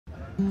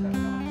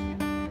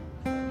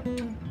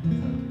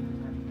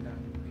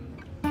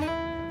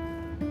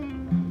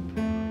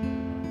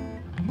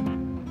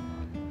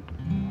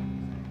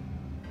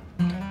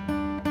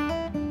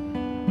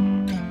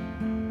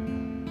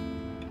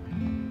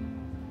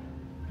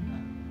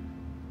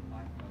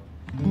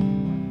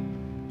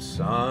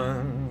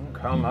Sun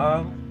come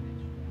up,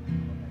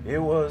 it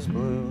was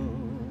blue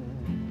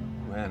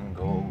and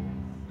gold.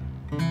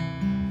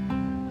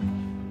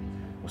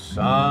 Well,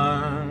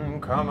 sun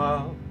come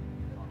up,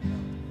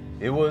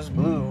 it was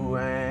blue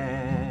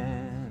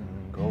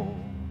and gold.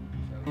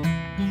 Well,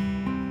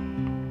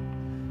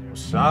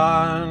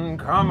 sun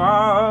come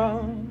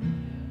up,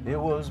 it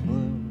was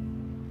blue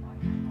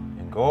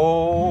and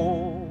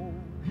gold.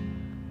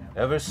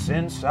 Ever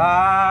since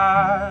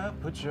I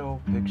put your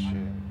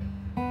picture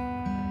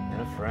in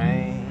a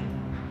frame,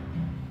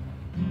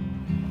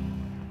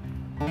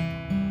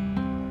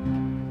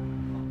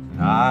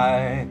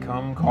 I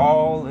come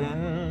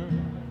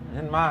calling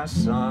in my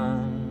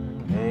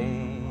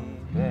Sunday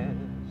best.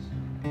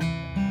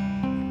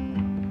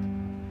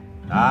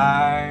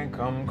 I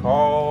come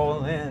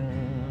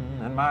calling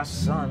in my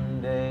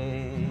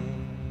Sunday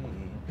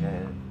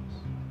best.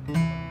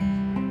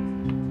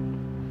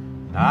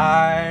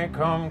 I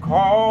come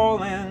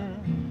calling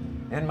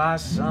in my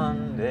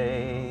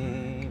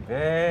Sunday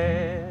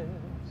best.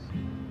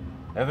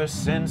 Ever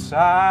since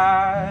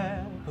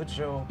I put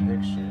your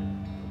picture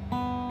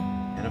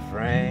in a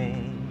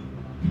frame,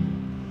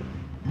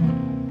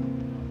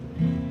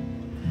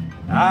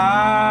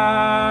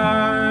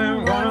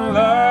 I'm gonna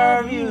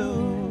love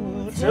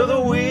you till the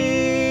wheels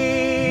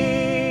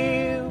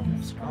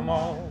come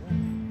on.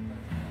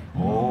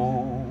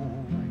 Oh,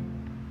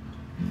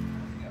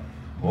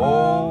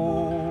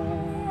 oh,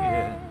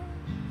 yeah.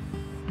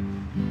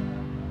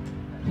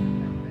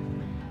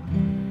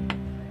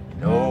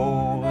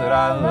 Know that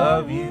I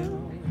love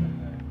you,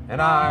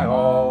 and I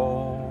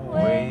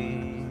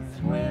always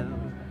will.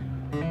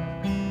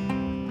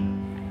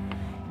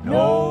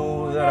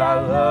 Know that I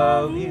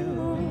love you,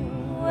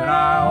 and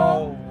I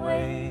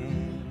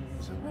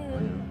always will.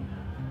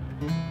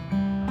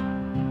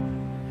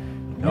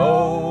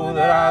 Know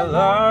that I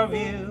love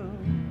you,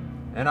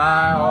 and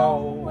I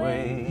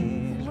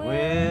always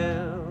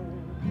will.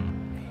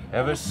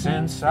 Ever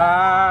since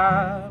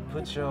I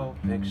put your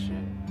picture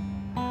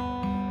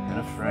in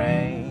a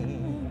frame,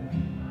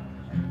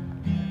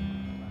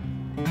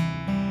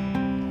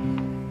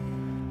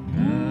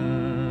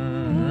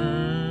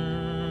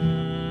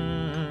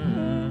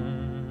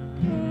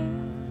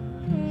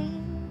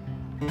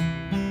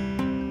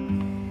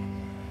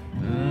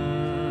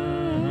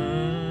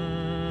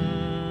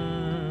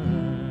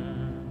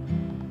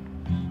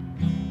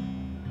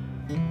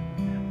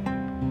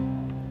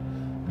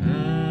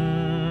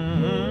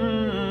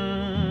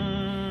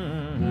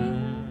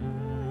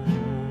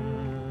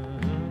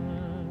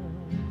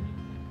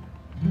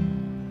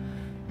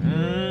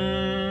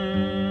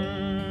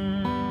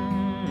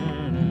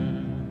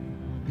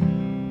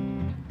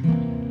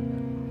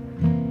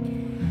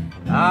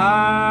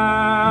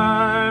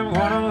 I'm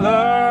gonna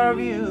love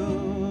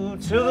you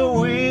till the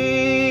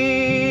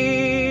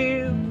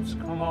wheels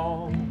come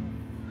on.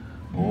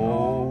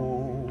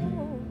 Oh,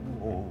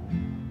 oh,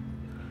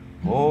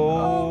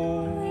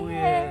 oh,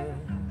 yes.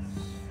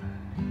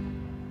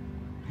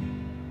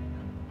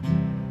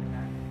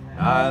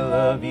 I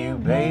love you,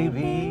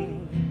 baby,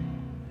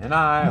 and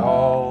I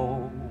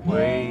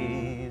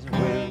always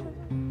will.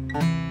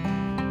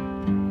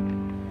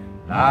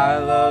 I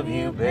love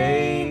you,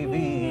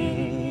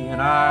 baby,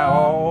 and I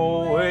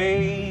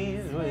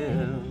always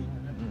will.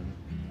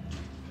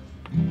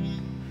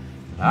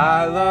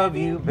 I love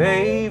you,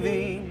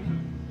 baby,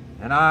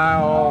 and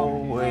I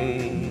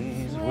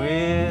always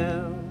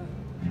will.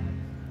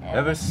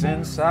 Ever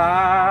since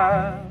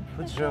I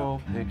put your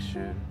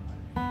picture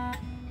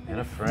in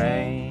a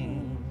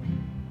frame,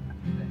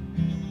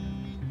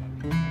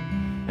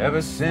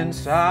 ever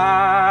since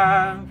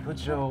I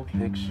put your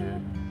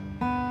picture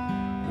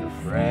in a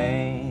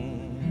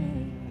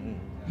frame,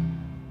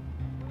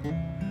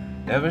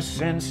 ever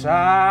since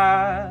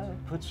I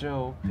put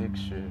your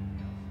picture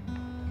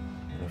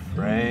in a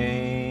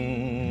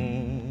frame,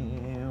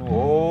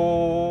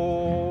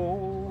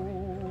 oh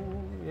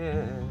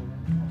yeah.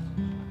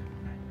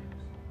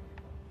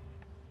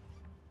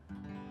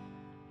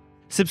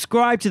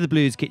 Subscribe to The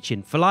Blues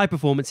Kitchen for live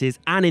performances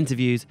and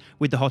interviews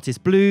with the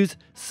hottest blues,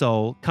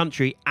 soul,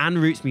 country and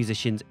roots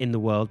musicians in the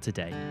world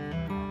today.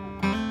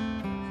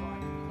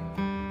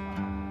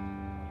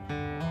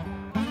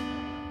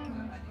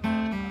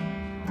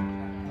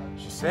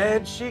 She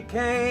said she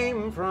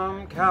came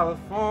from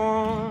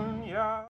California,